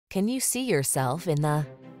Can you see yourself in the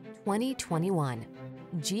 2021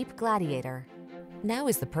 Jeep Gladiator? Now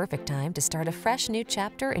is the perfect time to start a fresh new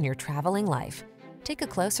chapter in your traveling life. Take a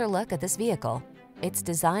closer look at this vehicle. Its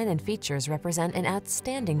design and features represent an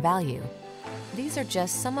outstanding value. These are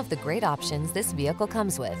just some of the great options this vehicle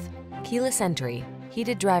comes with: keyless entry,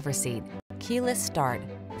 heated driver's seat, keyless start,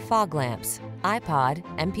 fog lamps, iPod,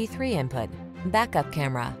 MP3 input, backup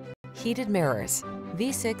camera, heated mirrors,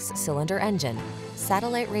 V6 cylinder engine,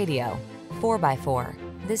 satellite radio, 4x4.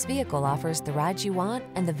 This vehicle offers the ride you want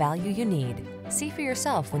and the value you need. See for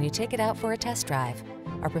yourself when you take it out for a test drive.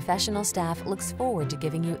 Our professional staff looks forward to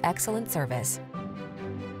giving you excellent service.